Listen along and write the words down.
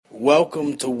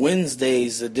Welcome to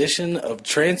Wednesday's edition of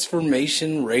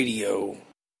Transformation Radio.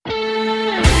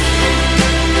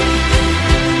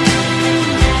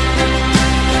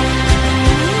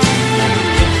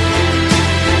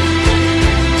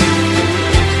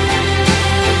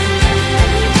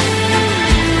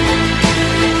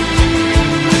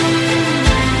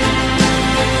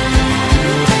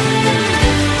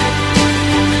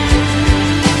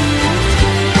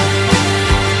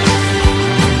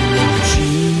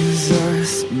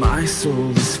 My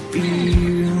soul is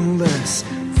fearless,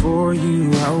 for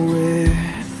you are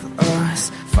with us,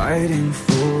 fighting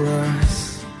for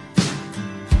us.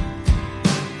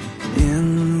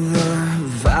 In the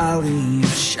valley of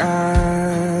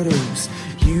shadows,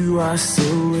 you are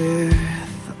still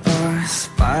with us,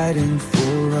 fighting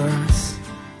for us.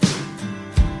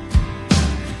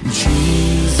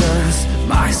 Jesus,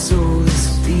 my soul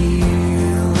is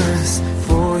fearless,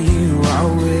 for you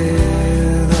are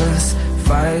with us,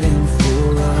 fighting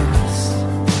for us.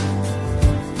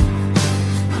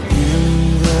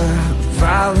 In the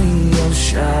valley of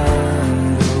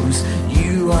shadows,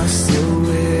 you are still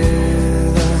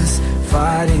with us,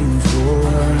 fighting for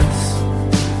us,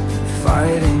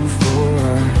 fighting for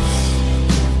us.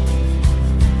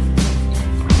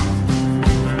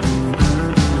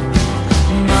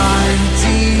 My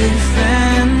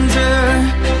defender,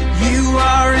 you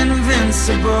are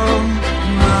invincible.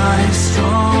 My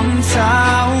strong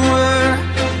tower,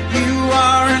 you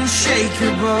are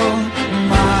unshakable.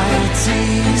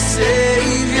 Mighty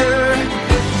Savior,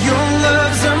 your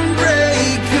love's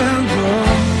unbreakable.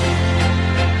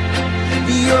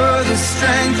 You're the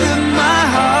strength of my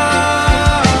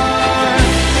heart.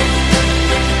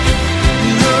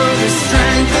 You're the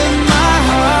strength of my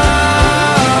heart.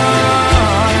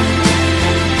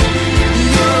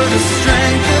 You're the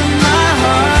strength of my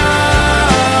heart.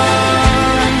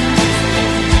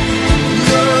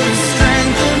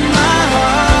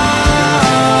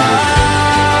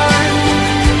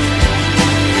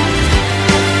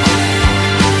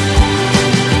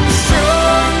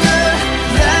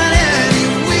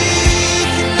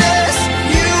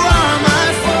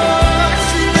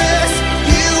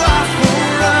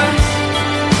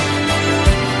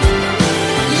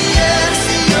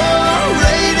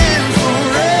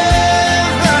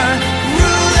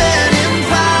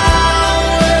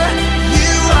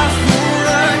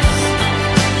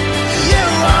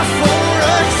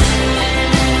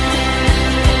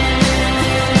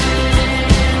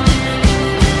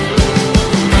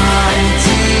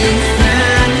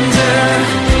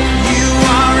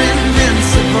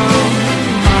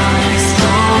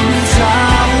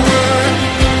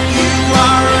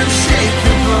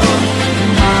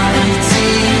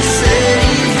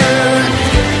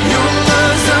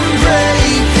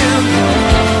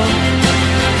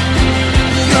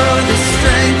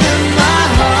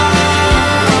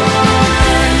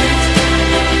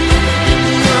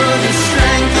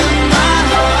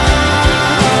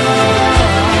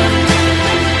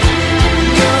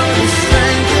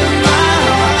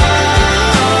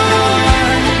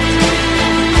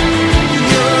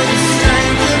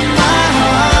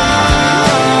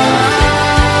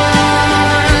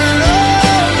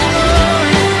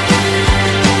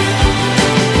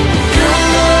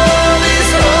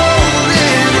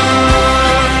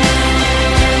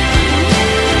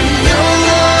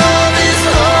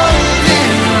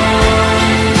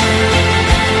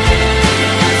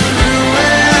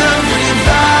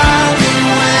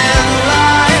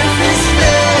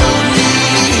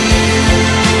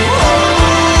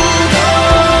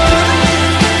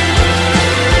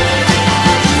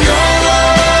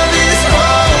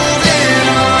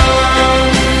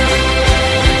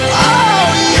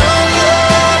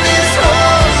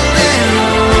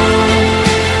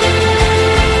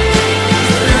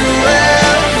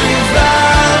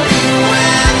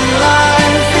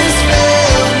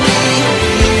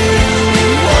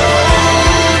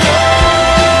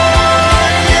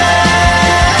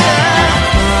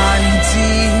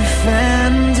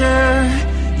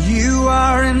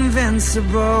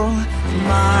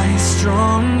 My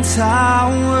strong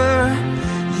tower,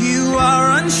 you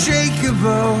are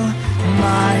unshakable.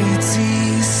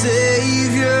 Mighty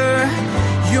Savior,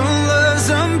 your love's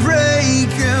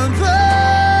unbreakable.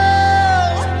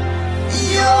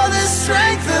 You're the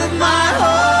strength of my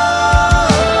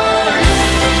heart.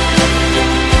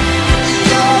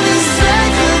 You're the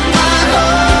strength of my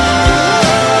heart.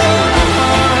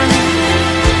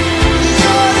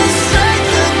 You're the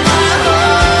strength of my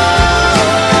heart.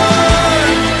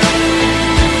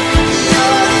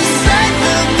 You're the strength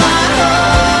of my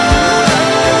heart.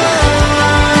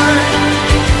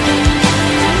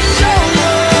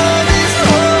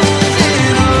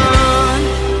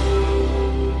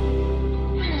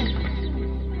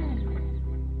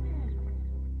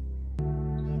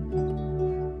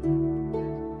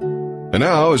 And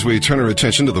now, as we turn our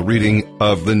attention to the reading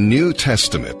of the New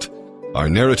Testament, our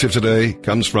narrative today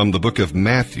comes from the book of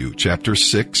Matthew, chapter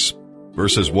 6,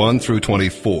 verses 1 through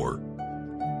 24.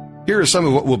 Here is some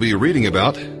of what we'll be reading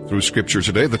about through Scripture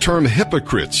today. The term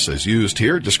hypocrites, as used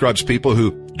here, describes people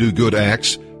who do good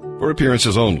acts for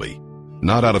appearances only,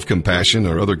 not out of compassion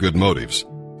or other good motives.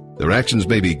 Their actions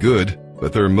may be good,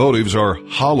 but their motives are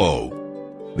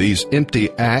hollow. These empty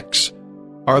acts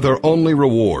are their only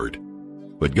reward,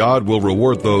 but God will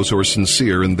reward those who are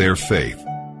sincere in their faith.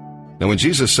 Now, when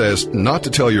Jesus says not to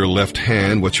tell your left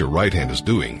hand what your right hand is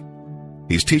doing,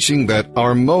 He's teaching that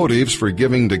our motives for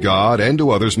giving to God and to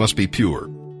others must be pure.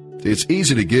 It's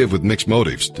easy to give with mixed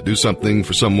motives, to do something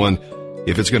for someone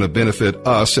if it's going to benefit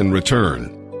us in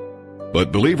return.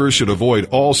 But believers should avoid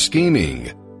all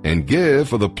scheming and give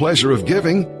for the pleasure of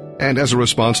giving and as a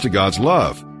response to God's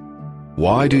love.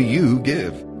 Why do you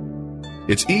give?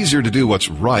 It's easier to do what's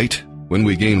right when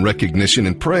we gain recognition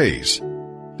and praise.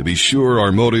 To be sure,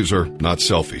 our motives are not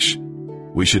selfish.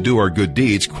 We should do our good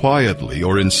deeds quietly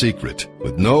or in secret,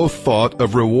 with no thought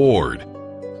of reward.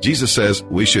 Jesus says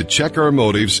we should check our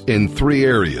motives in 3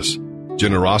 areas: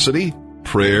 generosity,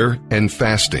 prayer, and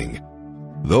fasting.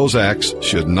 Those acts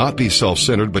should not be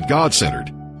self-centered, but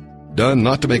God-centered, done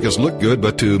not to make us look good,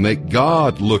 but to make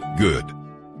God look good.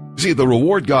 See, the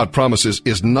reward God promises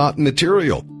is not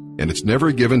material, and it's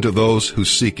never given to those who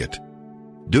seek it.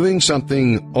 Doing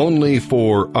something only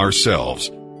for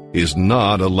ourselves is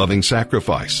not a loving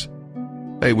sacrifice.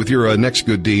 Hey, with your next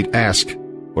good deed, ask,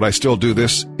 would I still do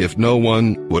this if no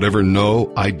one would ever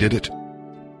know I did it?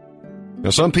 Now,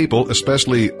 some people,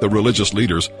 especially the religious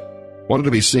leaders, wanted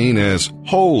to be seen as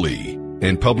holy,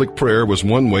 and public prayer was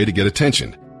one way to get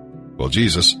attention. Well,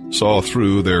 Jesus saw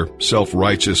through their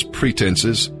self-righteous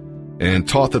pretenses and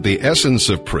taught that the essence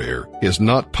of prayer is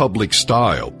not public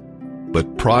style,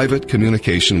 but private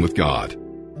communication with God.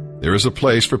 There is a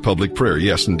place for public prayer,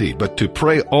 yes indeed, but to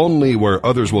pray only where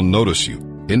others will notice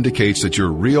you indicates that your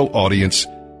real audience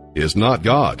is not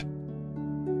God.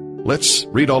 Let's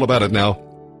read all about it now,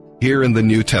 here in the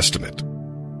New Testament.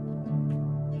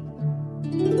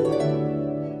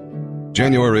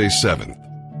 January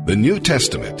 7th, the New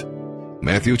Testament,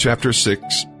 Matthew chapter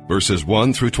 6, verses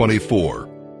 1 through 24.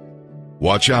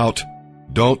 Watch out.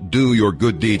 Don't do your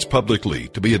good deeds publicly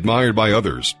to be admired by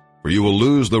others, for you will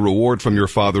lose the reward from your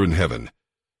Father in heaven.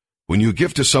 When you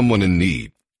give to someone in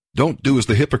need, don't do as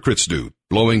the hypocrites do,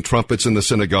 blowing trumpets in the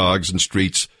synagogues and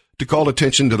streets to call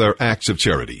attention to their acts of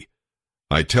charity.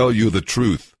 I tell you the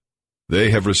truth,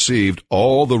 they have received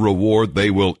all the reward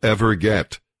they will ever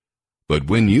get. But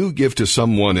when you give to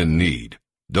someone in need,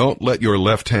 don't let your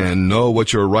left hand know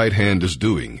what your right hand is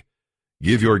doing.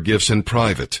 Give your gifts in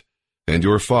private, and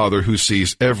your Father who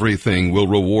sees everything will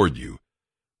reward you.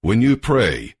 When you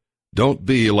pray, don't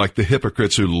be like the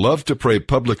hypocrites who love to pray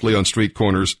publicly on street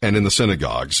corners and in the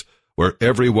synagogues, where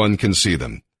everyone can see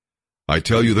them. I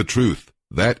tell you the truth,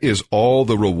 that is all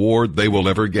the reward they will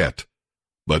ever get.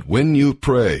 But when you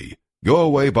pray, go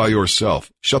away by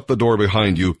yourself, shut the door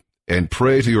behind you, and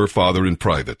pray to your Father in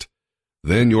private.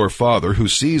 Then your Father who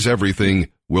sees everything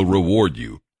will reward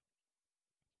you.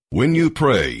 When you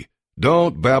pray,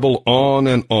 don't babble on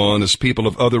and on as people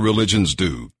of other religions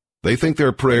do. They think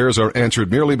their prayers are answered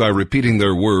merely by repeating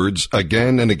their words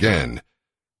again and again.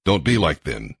 Don't be like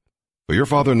them, for your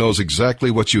Father knows exactly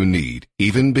what you need,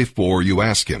 even before you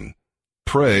ask Him.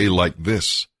 Pray like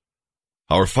this: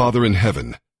 Our Father in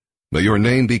heaven, may your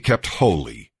name be kept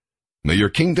holy. May your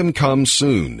kingdom come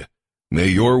soon. May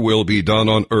your will be done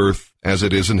on earth as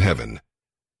it is in heaven.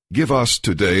 Give us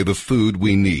today the food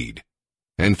we need,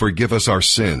 and forgive us our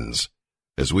sins,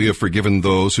 as we have forgiven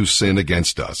those who sin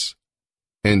against us.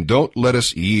 And don't let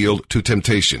us yield to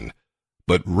temptation,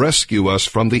 but rescue us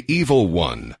from the evil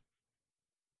one.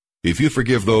 If you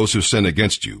forgive those who sin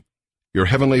against you, your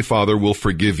heavenly Father will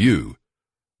forgive you.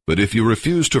 But if you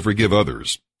refuse to forgive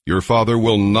others, your Father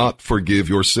will not forgive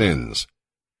your sins.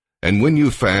 And when you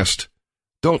fast,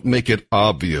 don't make it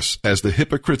obvious as the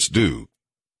hypocrites do,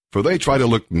 for they try to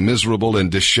look miserable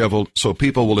and disheveled so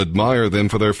people will admire them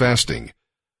for their fasting.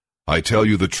 I tell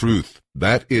you the truth,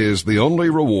 that is the only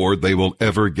reward they will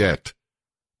ever get.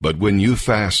 But when you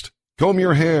fast, comb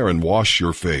your hair and wash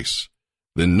your face.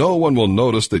 Then no one will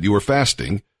notice that you are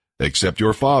fasting, except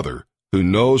your Father, who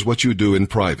knows what you do in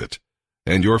private,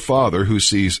 and your Father who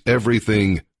sees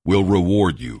everything will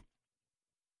reward you.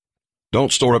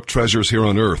 Don't store up treasures here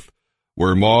on earth,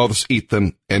 where moths eat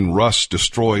them and rust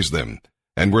destroys them,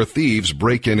 and where thieves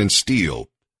break in and steal.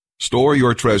 Store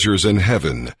your treasures in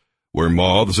heaven, where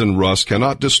moths and rust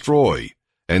cannot destroy,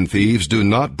 and thieves do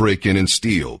not break in and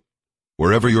steal.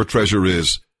 Wherever your treasure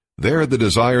is, There the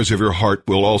desires of your heart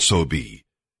will also be.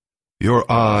 Your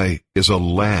eye is a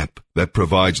lamp that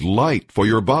provides light for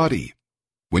your body.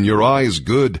 When your eye is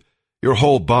good, your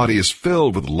whole body is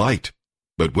filled with light.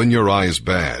 But when your eye is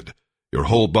bad, your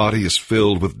whole body is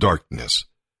filled with darkness.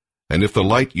 And if the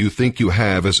light you think you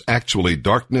have is actually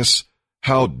darkness,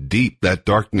 how deep that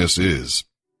darkness is.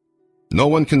 No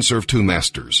one can serve two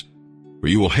masters, for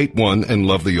you will hate one and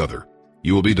love the other.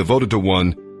 You will be devoted to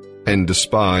one and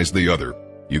despise the other.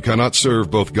 You cannot serve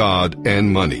both God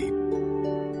and money.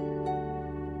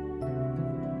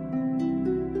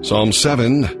 Psalm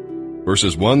 7,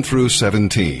 verses 1 through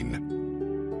 17.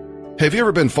 Have you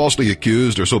ever been falsely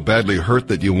accused or so badly hurt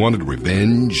that you wanted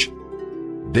revenge?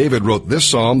 David wrote this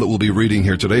psalm that we'll be reading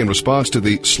here today in response to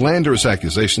the slanderous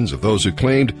accusations of those who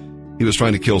claimed he was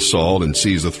trying to kill Saul and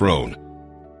seize the throne.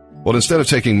 Well, instead of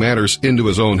taking matters into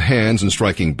his own hands and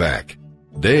striking back,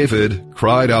 David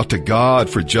cried out to God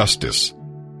for justice.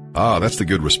 That's the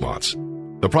good response.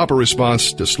 The proper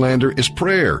response to slander is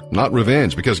prayer, not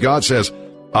revenge, because God says,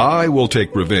 I will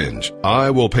take revenge. I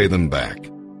will pay them back.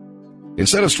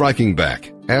 Instead of striking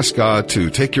back, ask God to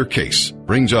take your case,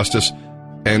 bring justice,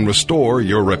 and restore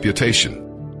your reputation.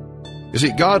 You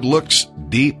see, God looks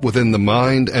deep within the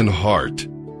mind and heart.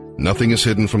 Nothing is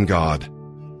hidden from God.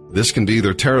 This can be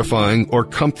either terrifying or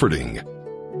comforting.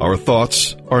 Our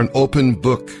thoughts are an open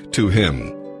book to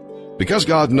Him. Because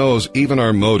God knows even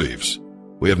our motives,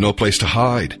 we have no place to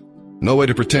hide, no way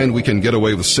to pretend we can get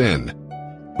away with sin.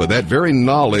 But that very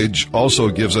knowledge also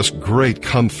gives us great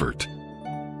comfort.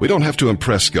 We don't have to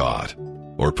impress God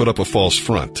or put up a false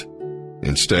front.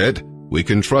 Instead, we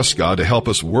can trust God to help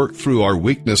us work through our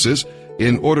weaknesses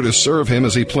in order to serve Him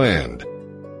as He planned.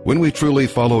 When we truly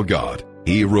follow God,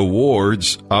 He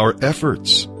rewards our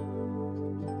efforts.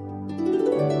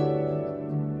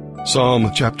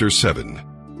 Psalm chapter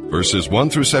 7, verses 1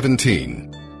 through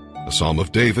 17, a psalm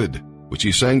of David, which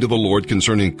he sang to the Lord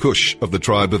concerning Cush of the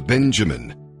tribe of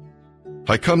Benjamin.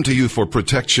 I come to you for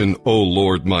protection, O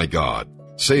Lord my God.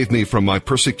 Save me from my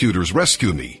persecutors,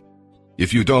 rescue me.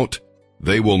 If you don't,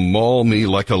 they will maul me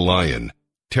like a lion,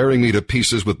 tearing me to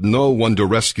pieces with no one to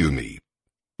rescue me.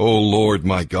 O Lord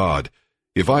my God,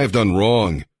 if I have done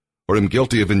wrong, or am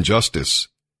guilty of injustice,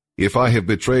 if I have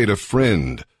betrayed a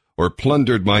friend, or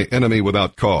plundered my enemy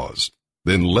without cause,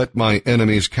 then let my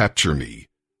enemies capture me.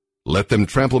 Let them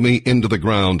trample me into the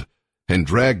ground, and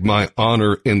drag my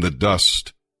honor in the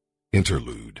dust.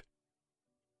 Interlude.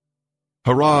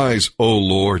 Arise, O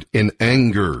Lord, in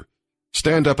anger.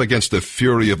 Stand up against the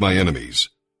fury of my enemies.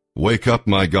 Wake up,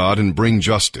 my God, and bring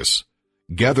justice.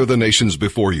 Gather the nations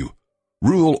before you.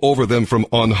 Rule over them from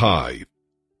on high.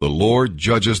 The Lord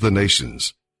judges the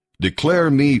nations.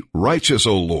 Declare me righteous,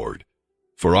 O Lord,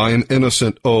 for I am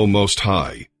innocent, O Most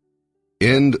High.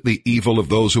 End the evil of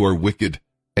those who are wicked,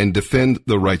 and defend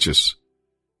the righteous.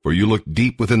 For you look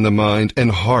deep within the mind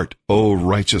and heart, O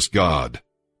righteous God.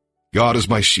 God is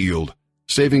my shield,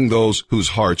 saving those whose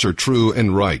hearts are true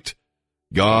and right.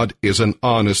 God is an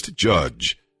honest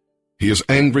judge. He is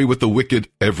angry with the wicked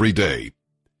every day.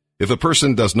 If a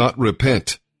person does not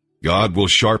repent, God will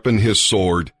sharpen his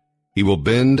sword. He will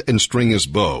bend and string his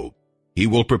bow. He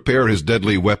will prepare his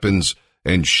deadly weapons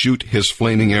and shoot his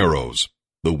flaming arrows.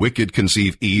 The wicked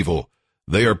conceive evil.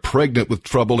 They are pregnant with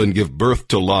trouble and give birth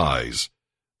to lies.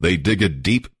 They dig a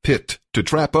deep pit to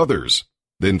trap others,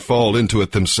 then fall into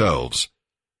it themselves.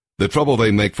 The trouble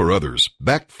they make for others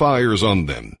backfires on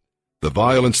them. The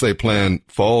violence they plan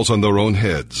falls on their own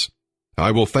heads.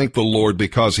 I will thank the Lord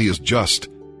because He is just.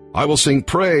 I will sing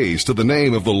praise to the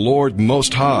name of the Lord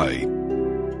Most High.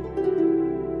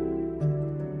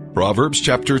 Proverbs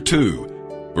chapter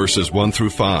 2, verses 1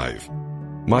 through 5.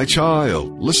 My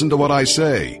child, listen to what I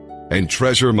say, and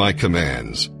treasure my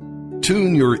commands.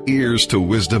 Tune your ears to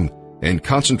wisdom and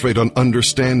concentrate on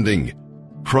understanding.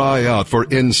 Cry out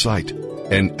for insight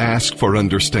and ask for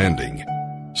understanding.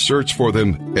 Search for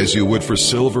them as you would for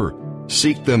silver.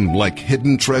 Seek them like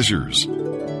hidden treasures.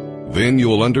 Then you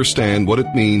will understand what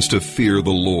it means to fear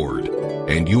the Lord,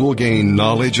 and you will gain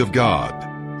knowledge of God.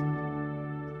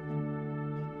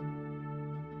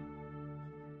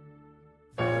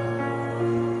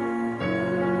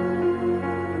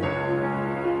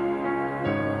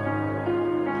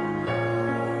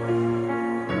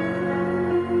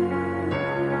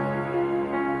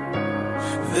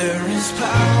 There is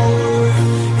power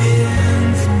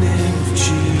in the name of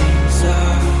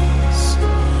Jesus.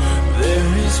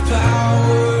 There is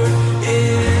power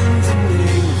in the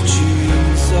name of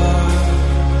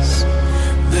Jesus.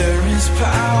 There is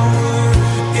power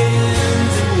in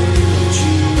the name of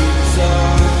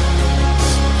Jesus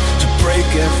to break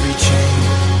every chain,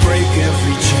 break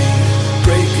every chain,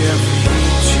 break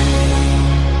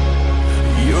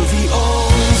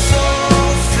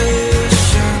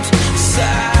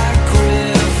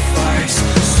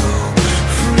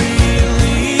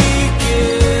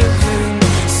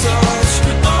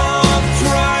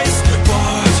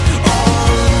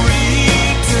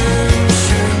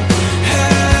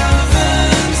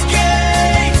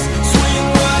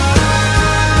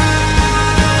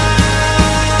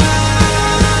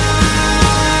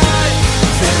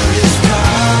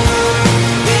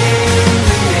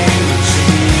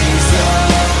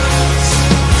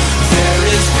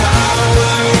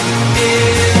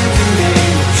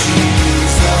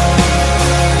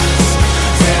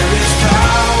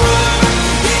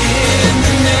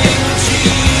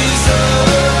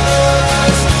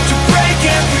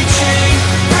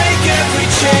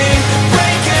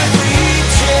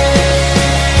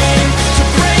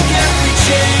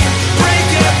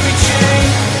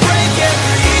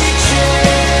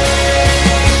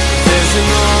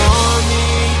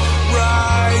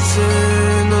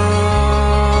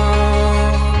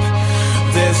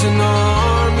There's an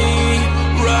army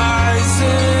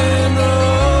rising up.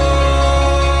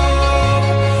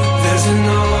 There's an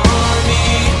army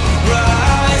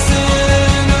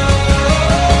rising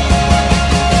up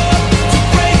to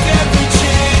break every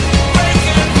chain, break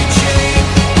every chain,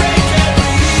 break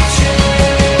every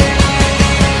chain.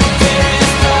 There is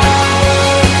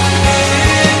power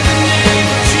in the name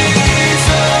of Jesus.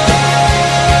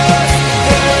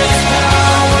 There is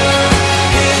power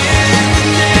in the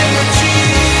name of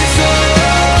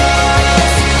Jesus.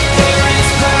 There is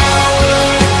power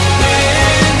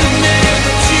in the name of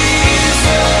Jesus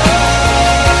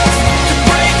to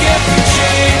break every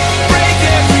chain, break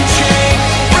every chain,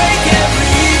 break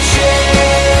every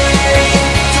chain.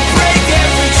 To break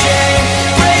every chain,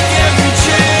 break every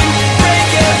chain, break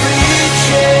every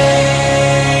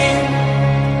chain.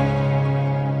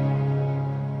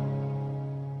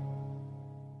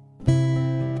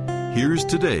 Here's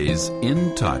today's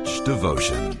In Touch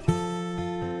devotion.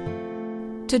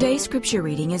 Today's scripture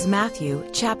reading is Matthew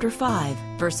chapter 5,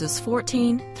 verses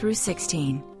 14 through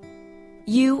 16.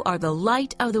 You are the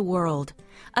light of the world.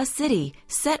 A city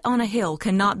set on a hill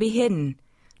cannot be hidden,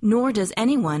 nor does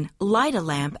anyone light a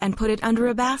lamp and put it under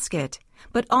a basket,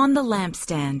 but on the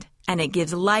lampstand, and it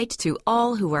gives light to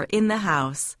all who are in the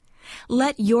house.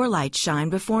 Let your light shine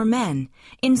before men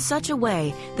in such a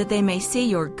way that they may see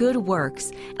your good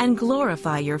works and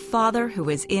glorify your Father who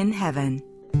is in heaven.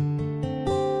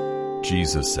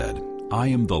 Jesus said, I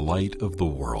am the light of the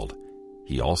world.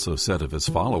 He also said of his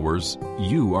followers,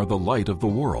 you are the light of the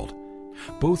world.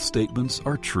 Both statements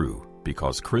are true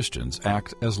because Christians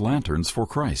act as lanterns for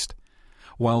Christ.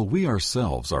 While we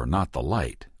ourselves are not the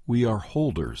light, we are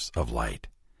holders of light.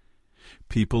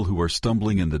 People who are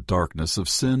stumbling in the darkness of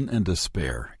sin and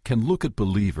despair can look at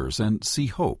believers and see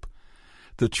hope.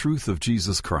 The truth of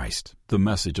Jesus Christ, the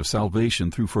message of salvation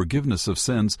through forgiveness of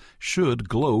sins, should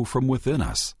glow from within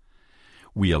us.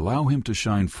 We allow Him to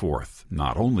shine forth,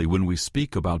 not only when we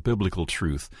speak about biblical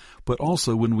truth, but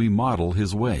also when we model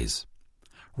His ways.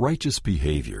 Righteous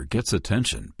behavior gets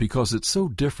attention because it's so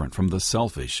different from the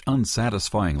selfish,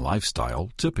 unsatisfying lifestyle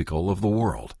typical of the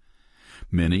world.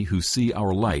 Many who see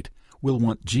our light will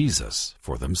want Jesus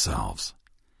for themselves.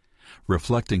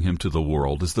 Reflecting Him to the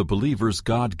world is the believer's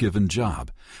God-given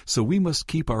job, so we must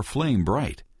keep our flame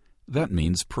bright. That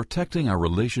means protecting our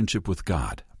relationship with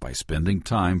God by spending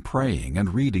time praying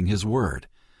and reading His Word.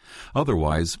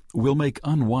 Otherwise, we'll make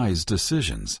unwise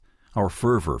decisions. Our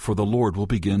fervor for the Lord will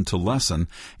begin to lessen,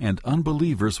 and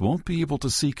unbelievers won't be able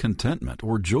to see contentment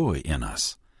or joy in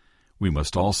us. We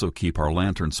must also keep our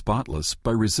lantern spotless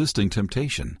by resisting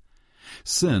temptation.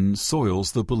 Sin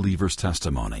soils the believer's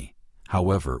testimony.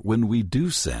 However, when we do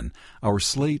sin, our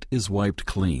slate is wiped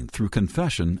clean through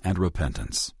confession and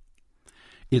repentance.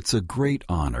 It's a great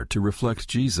honor to reflect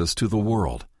Jesus to the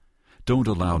world. Don't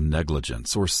allow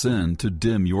negligence or sin to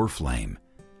dim your flame.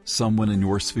 Someone in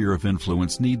your sphere of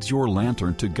influence needs your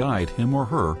lantern to guide him or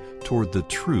her toward the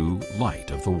true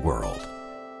light of the world.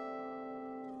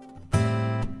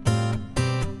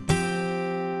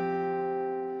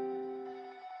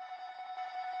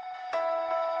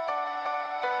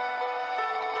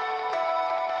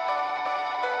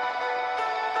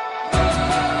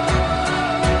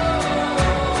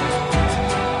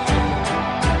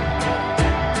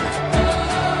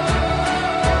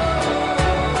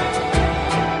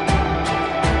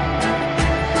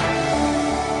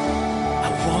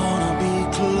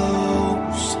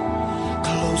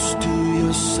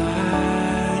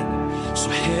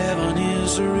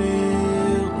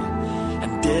 Real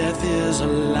and death is a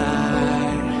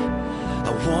lie.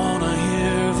 I wanna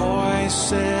hear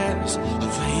voices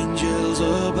of angels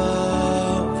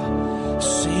above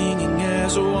singing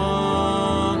as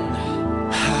one.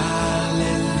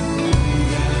 Hallelujah,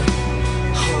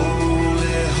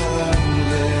 holy,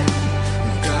 holy,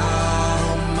 God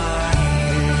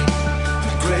Almighty,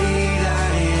 the great I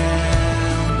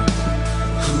am,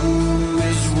 who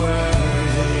is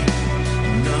worthy,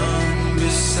 none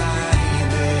beside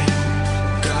me,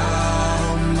 God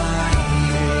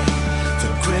Almighty, the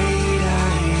great I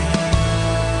am.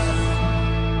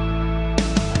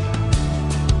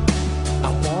 I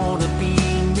wanna be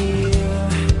near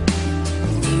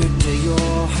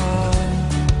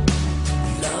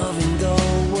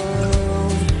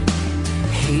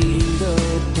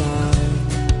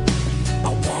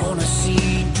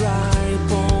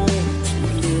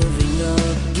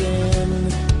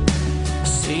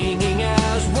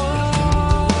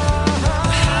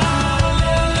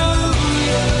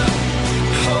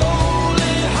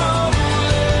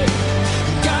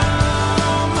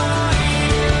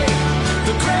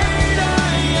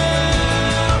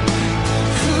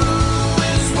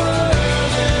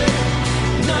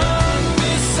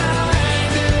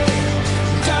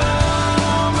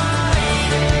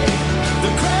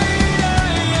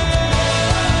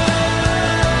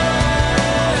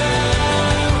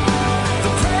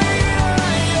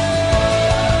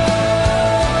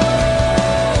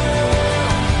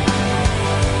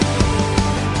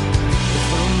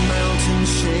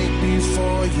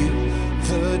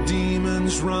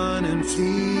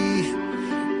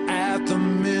At the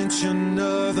mention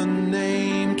of the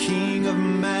name King of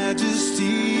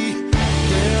Majesty,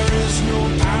 there is no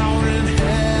power in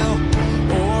hell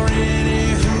or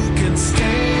any who can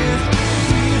stand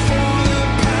before the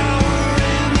power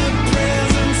and the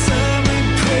presence of the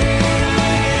great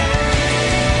I am.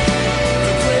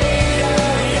 The great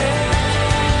I am.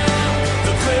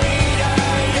 The great I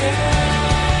am.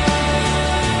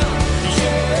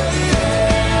 Yeah,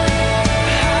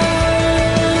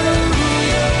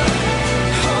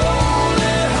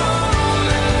 holy,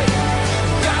 holy,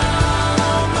 God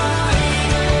Almighty,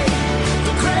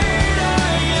 the great I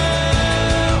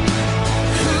am.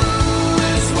 Who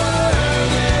is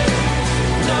worthy?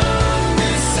 None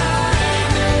beside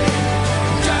me.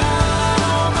 God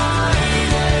Almighty,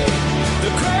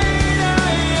 the great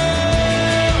I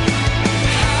am.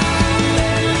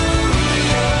 Hallelujah.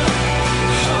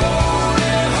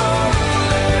 Holy,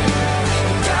 holy,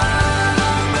 God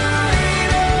Almighty,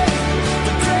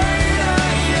 the great I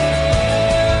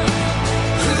am.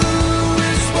 Who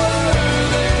is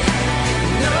worthy?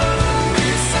 None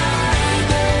beside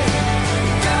me.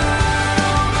 God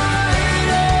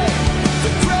Almighty,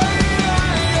 the great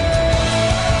I am.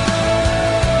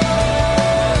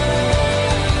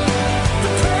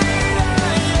 The great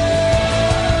I am.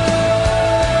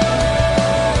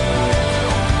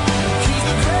 He's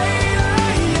the great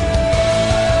I am.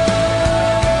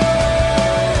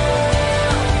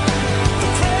 The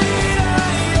great I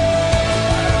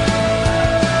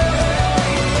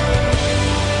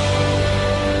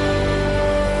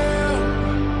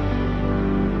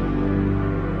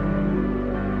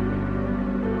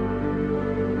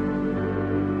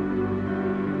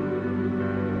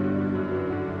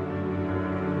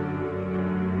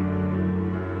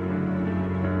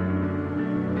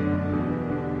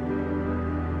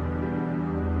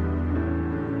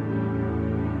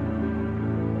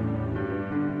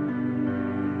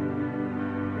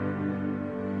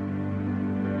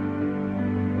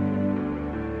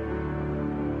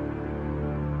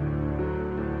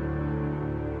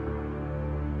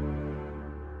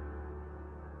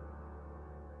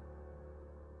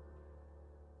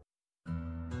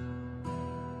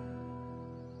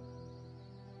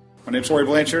My name's Corey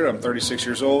Blanchard. I'm 36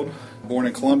 years old. Born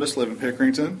in Columbus, live in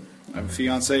Pickerington. I have a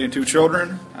fiance and 2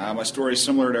 children. My story is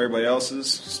similar to everybody else's.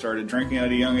 Started drinking at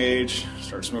a young age,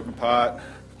 started smoking pot,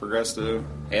 progressed to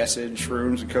acid,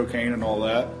 shrooms, and cocaine and all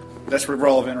that. That's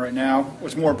relevant right now.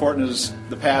 What's more important is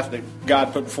the path that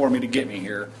God put before me to get me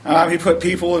here. He put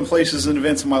people and places and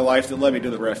events in my life that led me to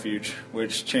the refuge,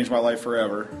 which changed my life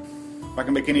forever. If I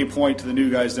can make any point to the new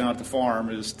guys down at the farm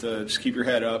is to just keep your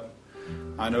head up.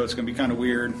 I know it's going to be kind of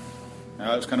weird. It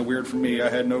was kind of weird for me. I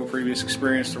had no previous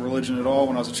experience to religion at all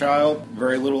when I was a child,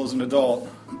 very little as an adult.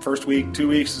 First week, 2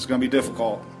 weeks is going to be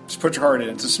difficult. Just put your heart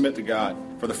in to submit to God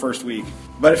for the first week.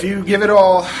 But if you give it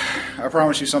all, I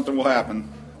promise you something will happen.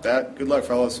 Good luck,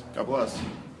 fellas. God bless.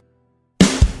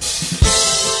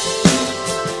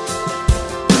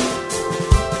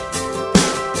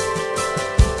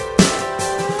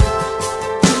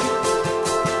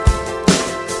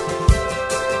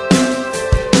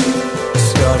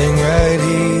 Starting right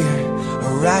here,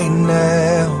 right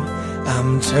now,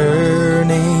 I'm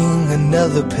turning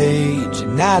another page,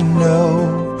 and I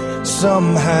know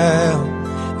somehow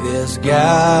there's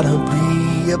gotta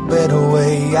be a better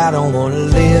way. I don't wanna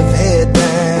live head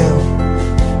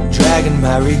down, dragging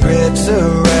my regrets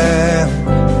around.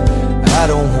 I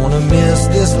don't wanna miss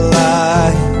this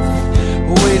life,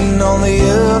 waiting on the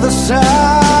other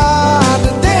side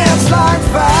to dance like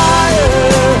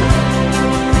fire,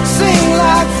 sing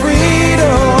like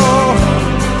freedom,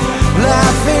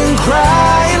 laugh and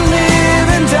cry and live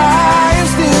and die and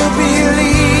still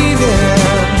believing.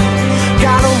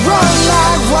 Gotta run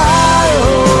like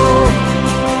wild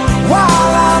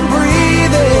while I'm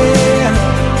breathing,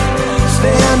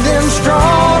 standing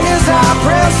strong as I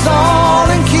press on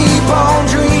and keep on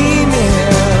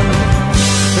dreaming.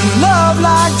 And love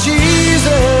like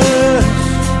Jesus.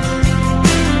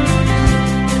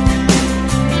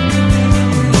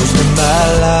 Most of my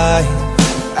life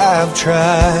I've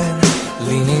tried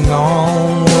leaning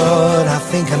on what I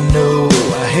think I know.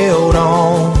 I held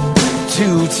on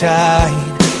too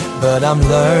tight, but I'm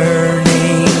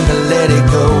learning to let it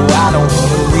go. I don't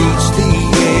want to reach the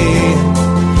end,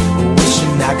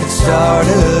 wishing I could start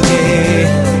again.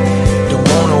 Don't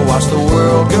want to watch the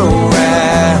world go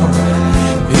round.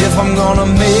 If I'm gonna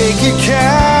make it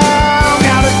count,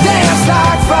 gotta dance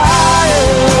like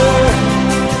fire,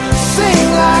 sing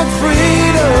like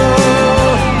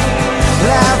freedom,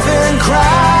 laugh and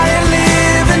cry and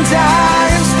live and die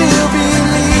and still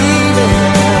believing.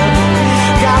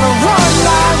 Gotta run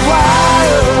like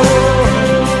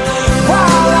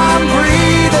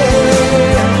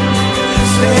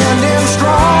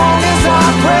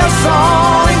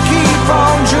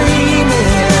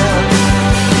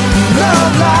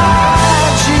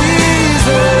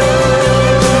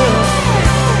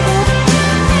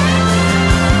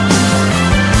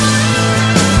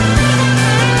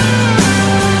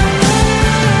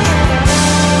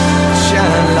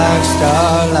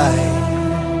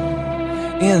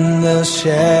in the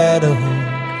shadows,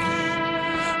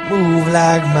 move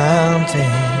like mountains,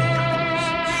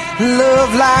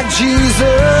 love like Jesus,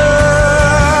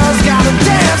 gotta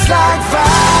dance like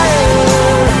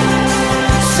fire,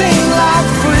 sing like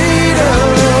freedom,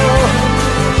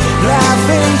 laugh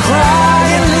and cry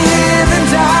and live and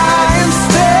die and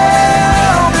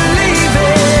still believe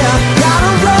it.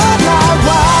 Gotta run like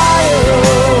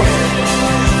wild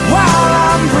while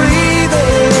I'm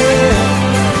breathing.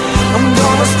 I'm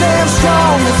gonna stand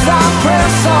strong as I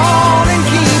press on and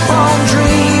keep on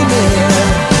dreaming.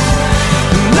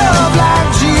 Love like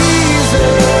Jesus.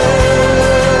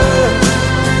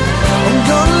 I'm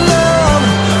gonna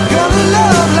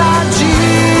love like Jesus.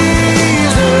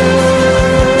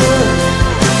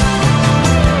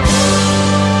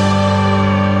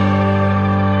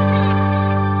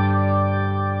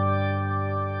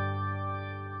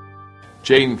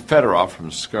 Jane Federoff from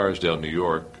Scarsdale, New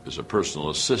York, is a personal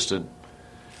assistant.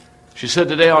 She said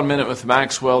today on Minute with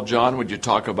Maxwell, John, would you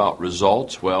talk about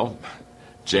results? Well,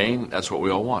 Jane, that's what we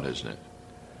all want, isn't it?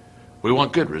 We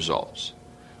want good results.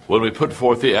 When we put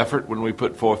forth the effort, when we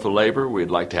put forth the labor, we'd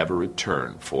like to have a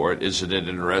return for it. Isn't it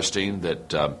interesting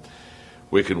that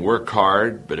we can work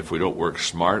hard, but if we don't work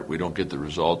smart, we don't get the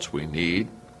results we need?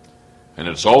 And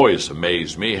it's always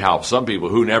amazed me how some people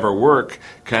who never work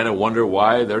kind of wonder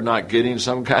why they're not getting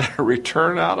some kind of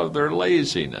return out of their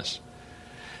laziness.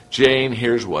 Jane,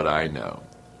 here's what I know.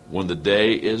 When the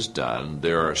day is done,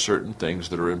 there are certain things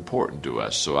that are important to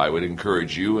us. So I would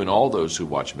encourage you and all those who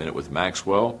watch Minute with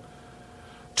Maxwell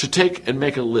to take and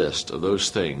make a list of those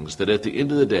things that at the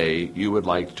end of the day you would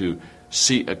like to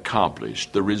see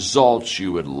accomplished, the results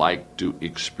you would like to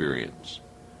experience.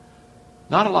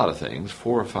 Not a lot of things,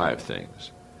 4 or 5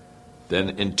 things.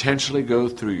 Then intentionally go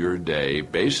through your day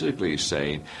basically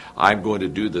saying, I'm going to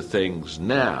do the things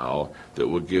now that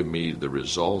will give me the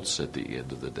results at the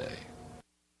end of the day.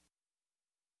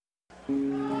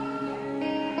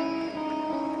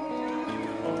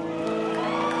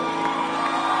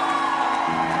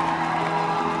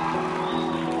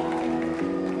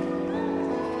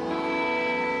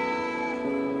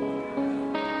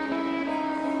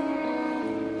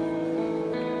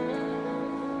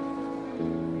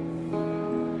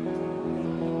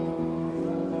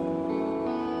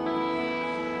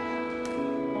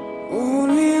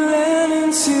 Only let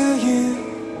until you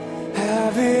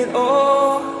have it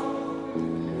all.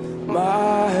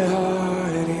 My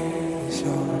heart is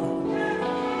yours.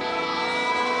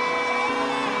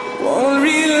 Won't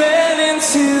relent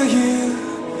until you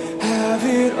have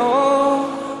it all.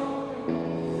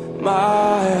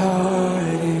 My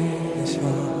heart is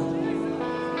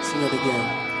yours. Sing it again.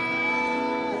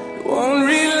 Won't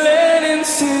relent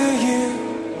until you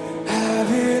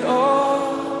have it all.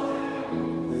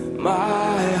 My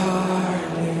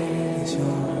heart is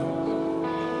yours.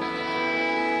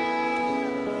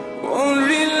 Won't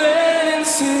relent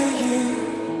until you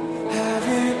have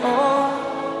it all.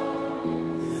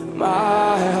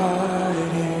 My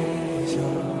heart is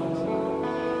yours.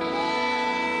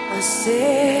 I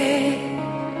set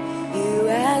you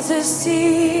as a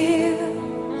seal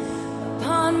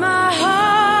upon my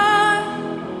heart,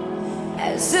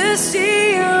 as a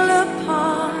seal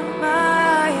upon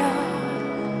my heart.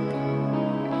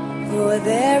 For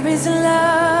there is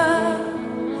love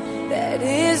that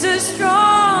is as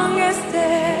strong as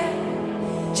death,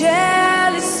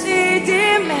 jealousy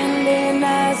demanding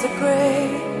as a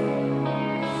grave,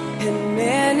 and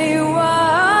many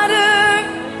waters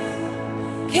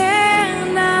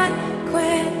cannot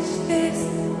quench this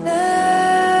love.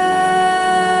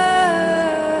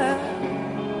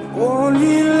 Won't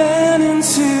relent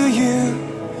until you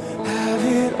have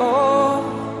it all.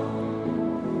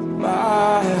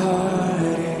 My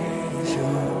heart is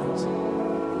yours.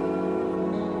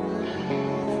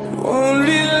 Won't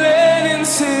relent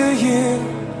until you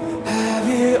have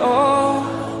it all.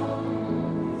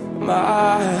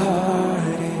 My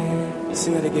heart is.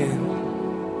 Sing it again.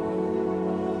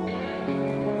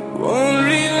 Won't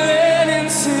relent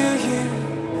until you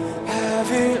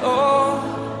have it all.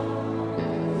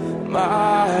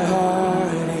 My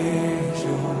heart is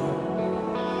yours.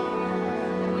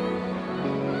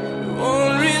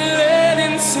 Won't relent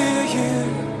until you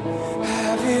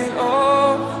have it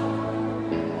all.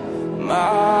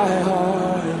 My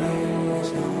heart is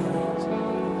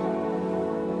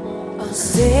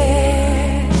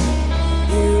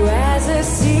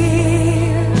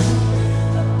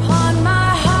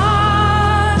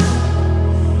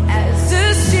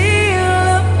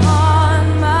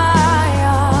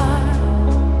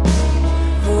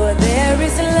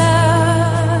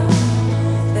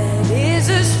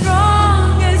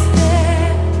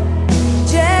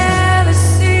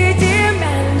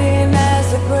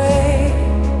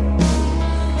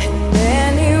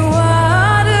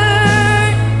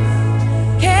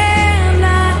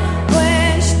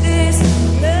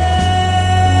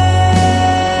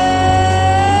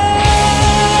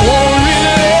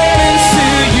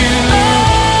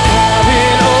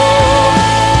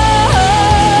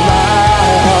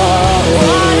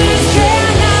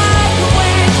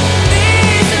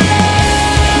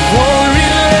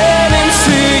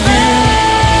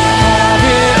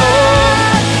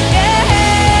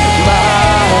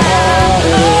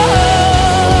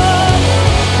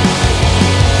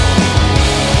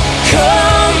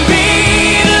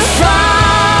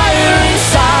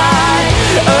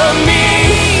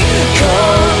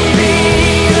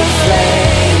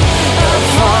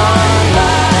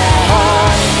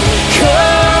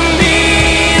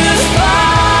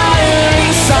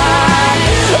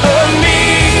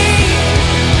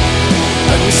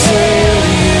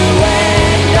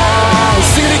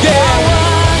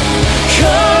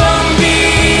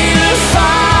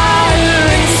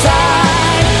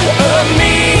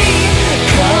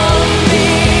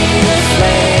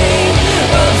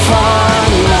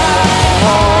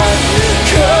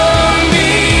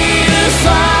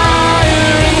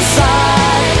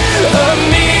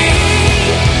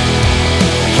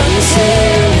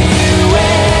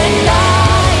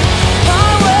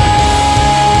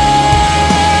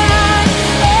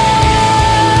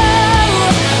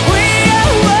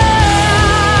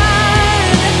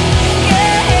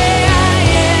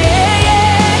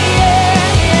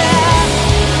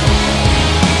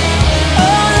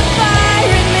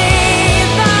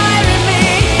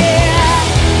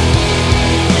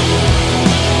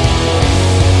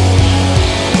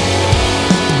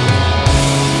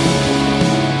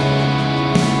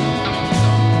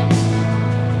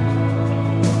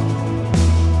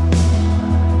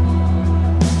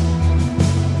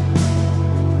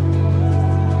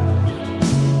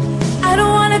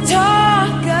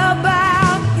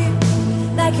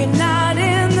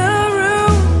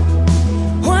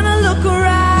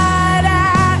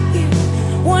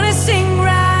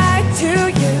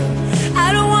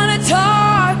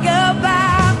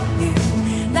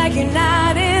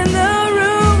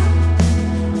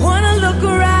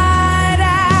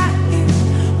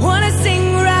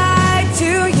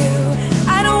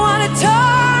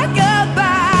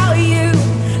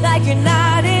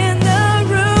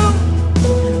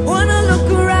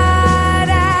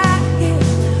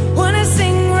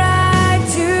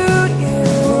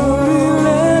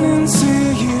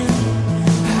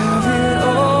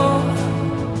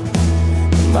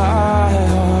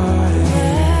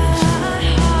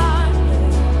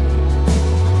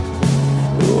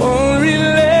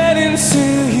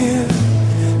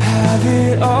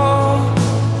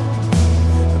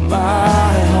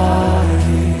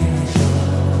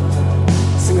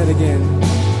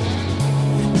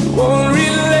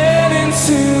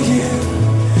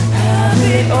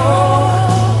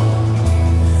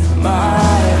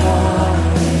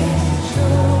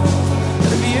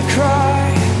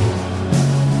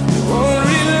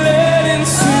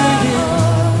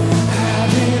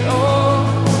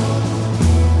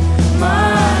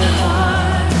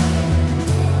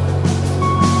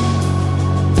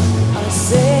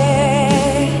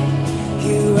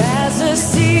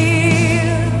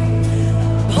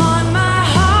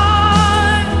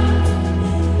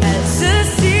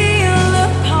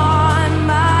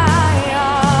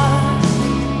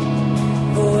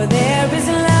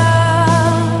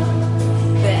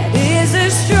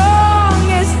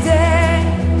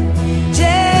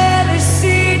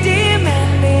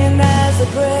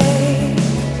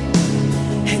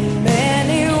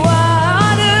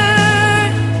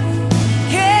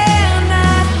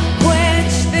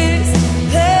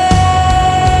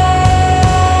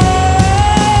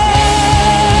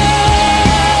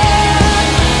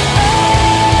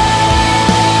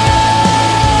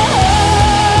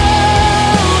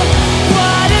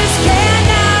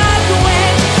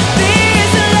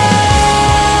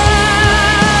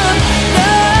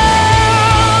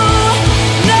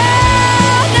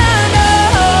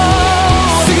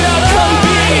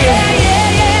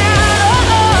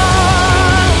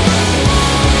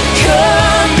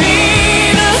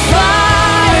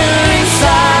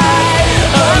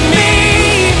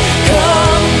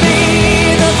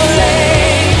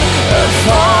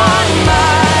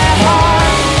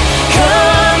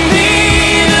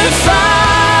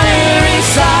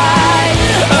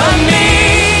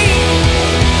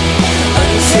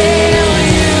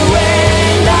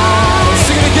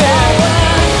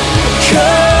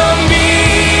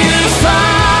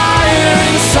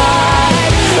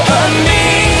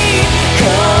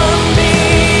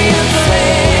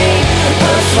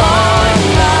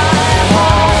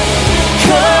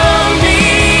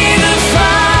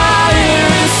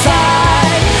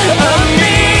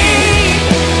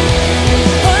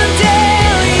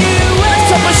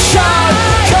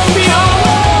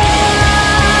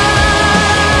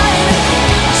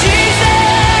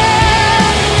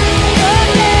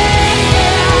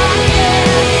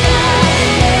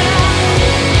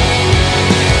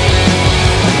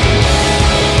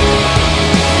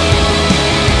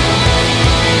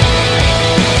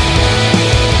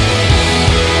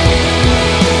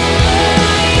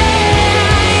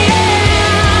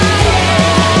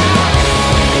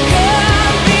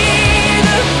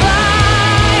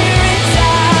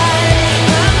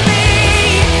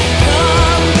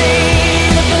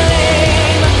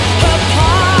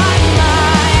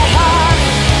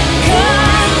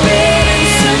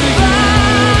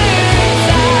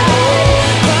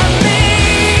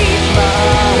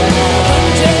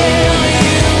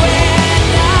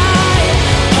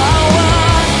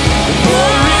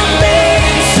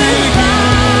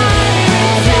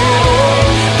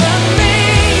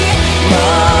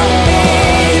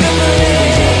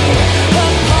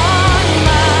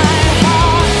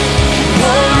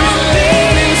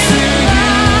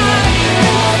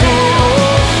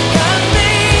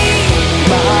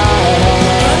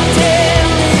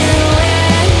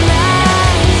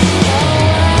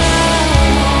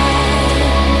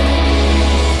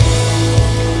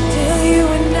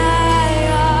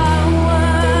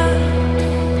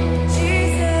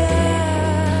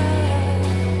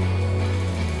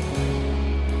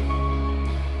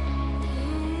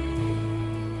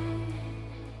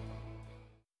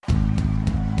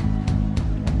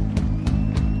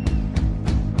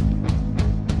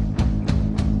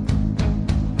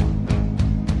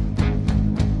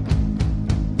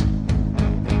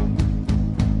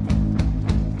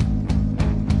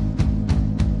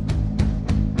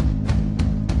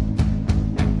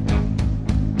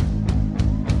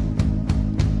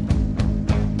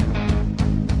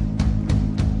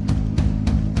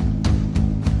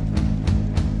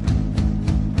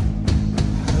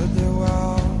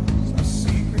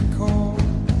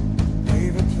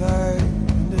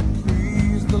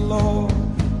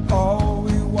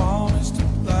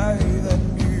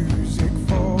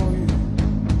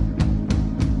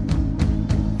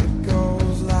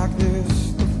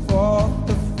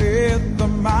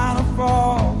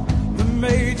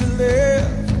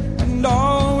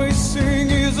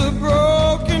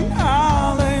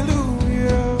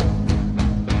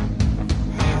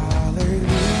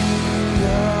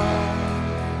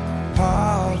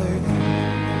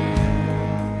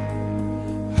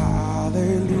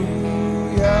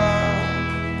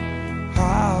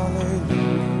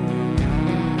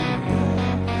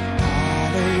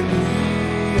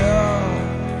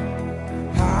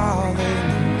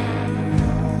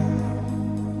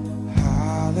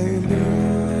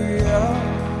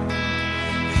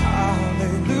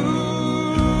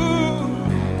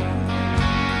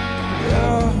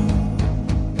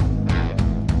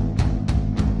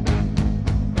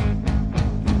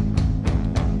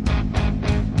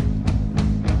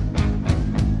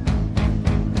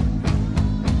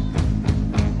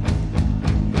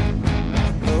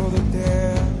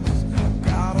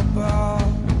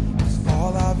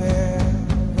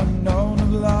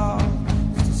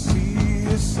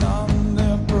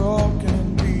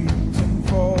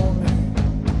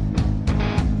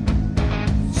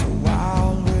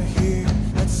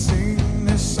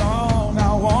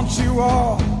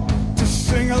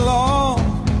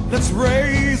Let's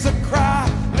raise a cry.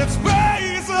 Let's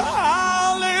raise a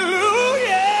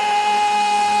hallelujah.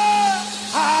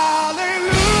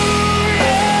 Hallelujah.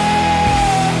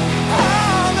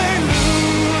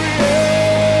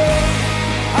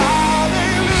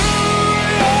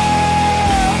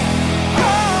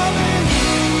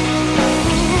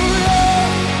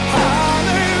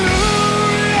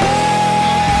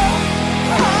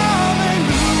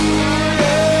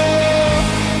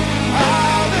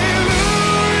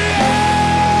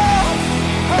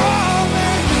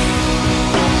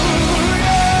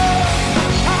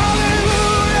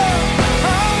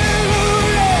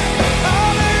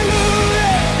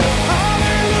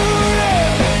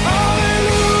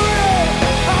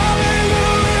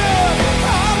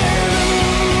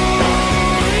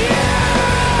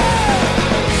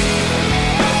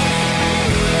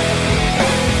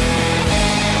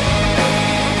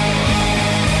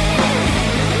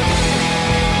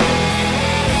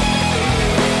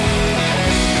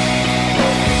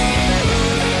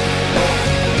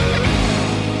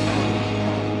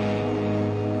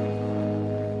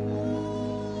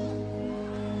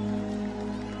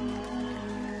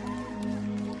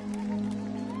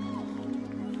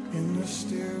 In the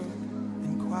still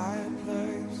and quiet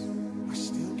place, I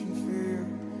still can feel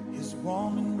his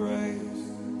warm embrace.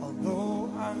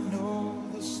 Although I know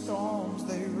the storms,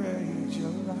 they rage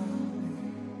around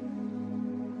me.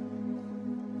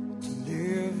 To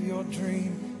live your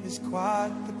dream is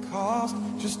quite the cost.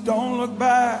 Just don't look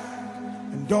back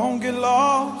and don't get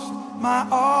lost. My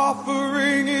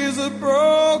offering is a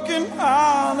broken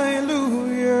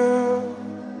hallelujah.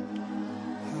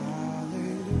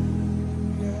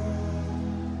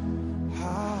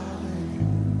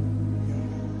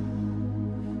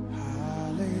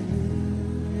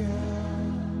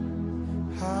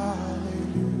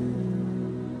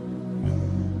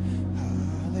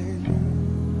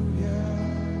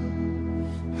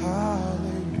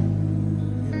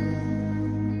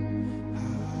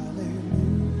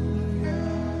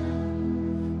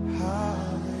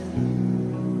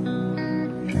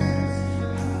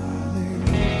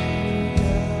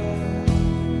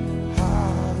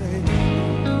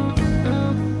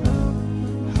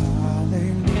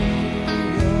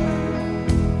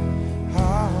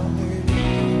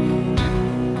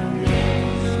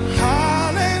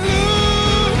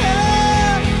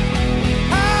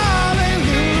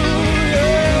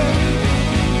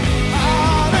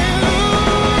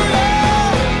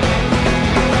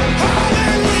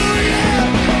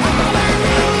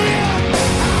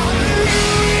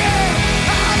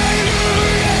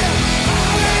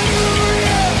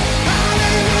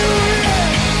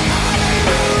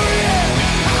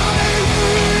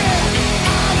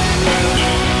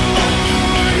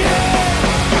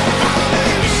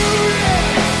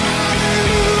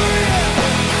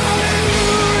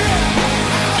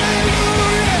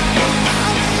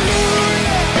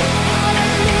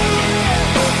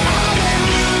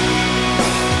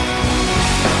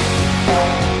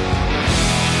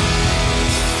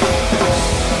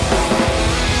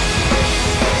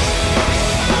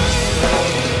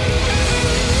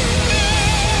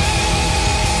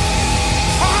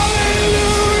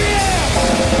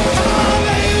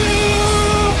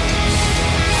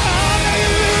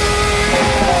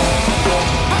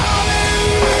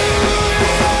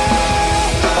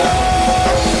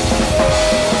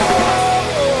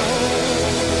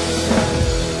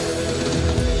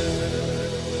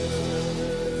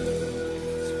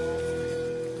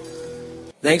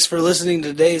 Thanks for listening to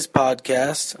today's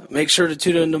podcast. Make sure to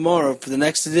tune in tomorrow for the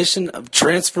next edition of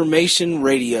Transformation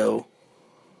Radio.